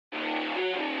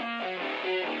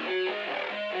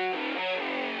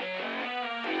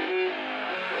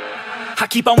I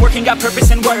keep on working, got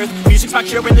purpose and worth. Music's my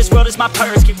cure and this world is my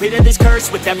purse. Get rid of this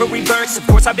curse with every verse. Of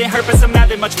course I've been hurt but some have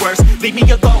been much worse. Leave me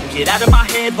alone, get out of my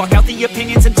head. Block out the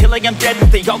opinions until I am dead.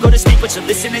 They all go to sleep but you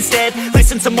listen instead.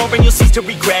 Listen some more and you'll cease to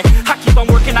regret. I keep on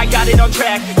working, I got it on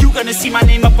track. You gonna see my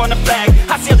name up on the flag.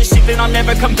 I sail this ship and I'll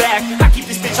never come back. I keep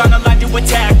this bitch on the line to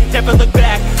attack. Never look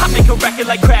back, I make a record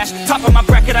like Crash. Top of my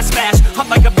bracket I smash, up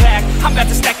like a pack. I'm about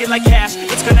to stack it like cash.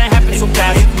 It's gonna happen so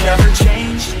fast. I've never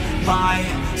changed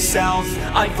myself,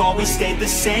 I've always stayed the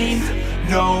same,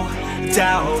 no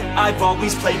doubt. I've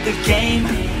always played the game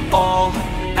all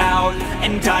out,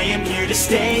 and I am here to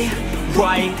stay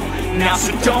right now.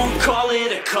 So don't call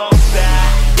it a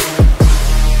comeback.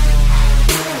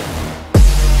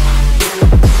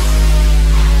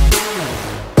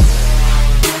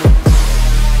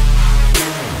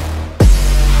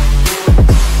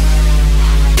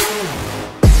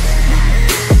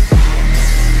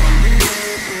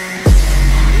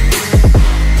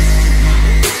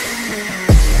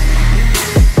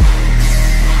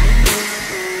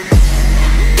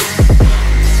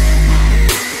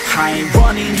 I ain't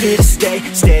running, here to stay.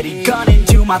 Steady gunning,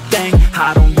 do my thing.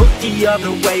 I don't look the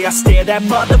other way, I stare that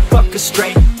motherfucker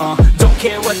straight. Don't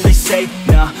care what they say,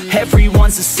 nah,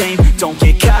 everyone's the same. Don't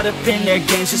get caught up in their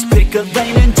games, just pick a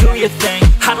lane and do your thing.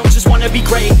 I don't just wanna be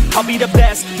great, I'll be the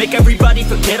best. Make everybody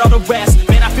forget all the rest.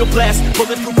 Man, I feel blessed,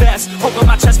 bulletproof vest over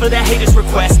my chest for that haters'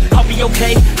 request. I'll be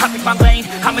okay, I pick my lane.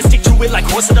 I'ma stick to it like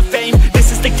horse of the fame.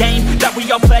 This is the game that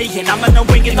we all play, and I'm gonna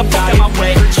win, get the fuck out my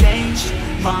way. Change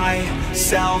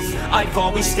myself, I've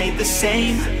always stayed the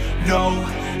same, no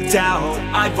doubt.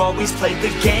 I've always played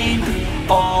the game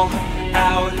all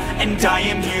out, and I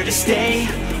am here to stay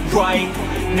right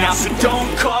now. So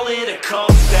don't call it a call.